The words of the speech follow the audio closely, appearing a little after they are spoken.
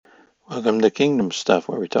Welcome to Kingdom Stuff,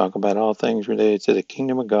 where we talk about all things related to the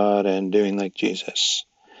kingdom of God and doing like Jesus.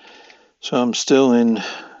 So I'm still in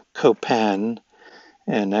Copan,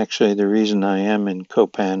 and actually the reason I am in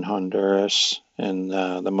Copan, Honduras, in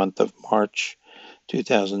the month of March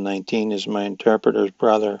 2019 is my interpreter's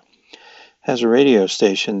brother has a radio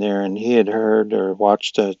station there, and he had heard or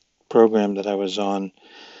watched a program that I was on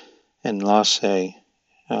in Lasse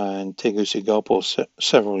in Tegucigalpa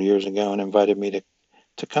several years ago and invited me to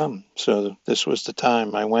come. So this was the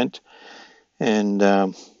time I went and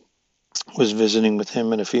was visiting with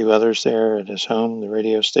him and a few others there at his home, the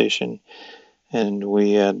radio station. And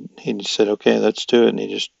he said, okay, let's do it. And he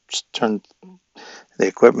just turned the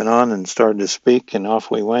equipment on and started to speak, and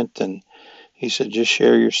off we went. And he said, just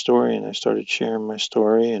share your story. And I started sharing my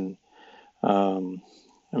story and um,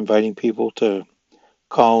 inviting people to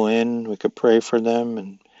call in. We could pray for them,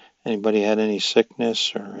 and anybody had any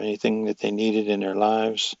sickness or anything that they needed in their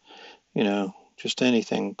lives, just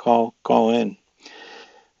anything, call in.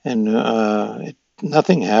 And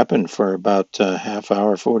nothing happened for about a half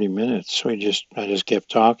hour, 40 minutes. I just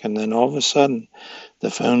kept talking. Then all of a sudden,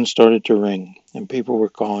 the phone started to ring, and people were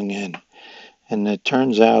calling in. And it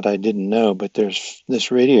turns out I didn't know, but there's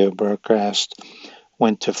this radio broadcast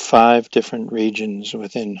went to 5 different regions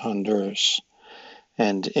within Honduras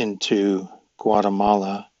and into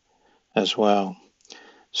Guatemala as well.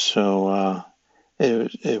 So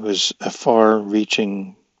it was a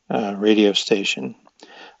far-reaching radio station.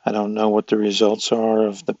 I don't know what the results are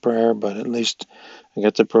of the prayer, but at least I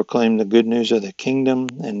got to proclaim the good news of the kingdom,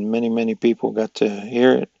 and many, many people got to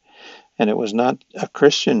hear it. And it was not a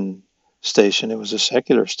Christian station, it was a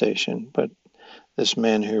secular station. But this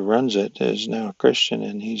man who runs it is now a Christian,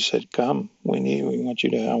 and he said, come, I want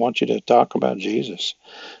you to talk about Jesus.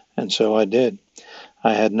 And so I did.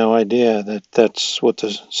 I had no idea that that's what the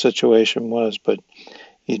situation was, but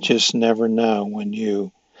you just never know when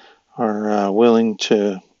you are willing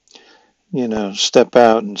to step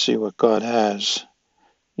out and see what God has.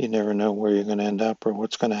 You never know where you're going to end up or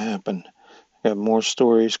what's going to happen. I got more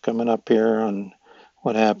stories coming up here on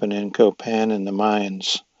what happened in Copan and the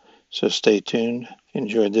Mayans. So stay tuned.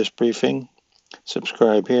 Enjoyed this briefing.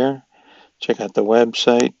 Subscribe here. Check out the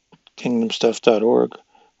website, kingdomstuff.org,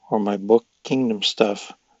 or my book, Kingdom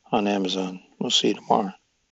Stuff, on Amazon. We'll see you tomorrow.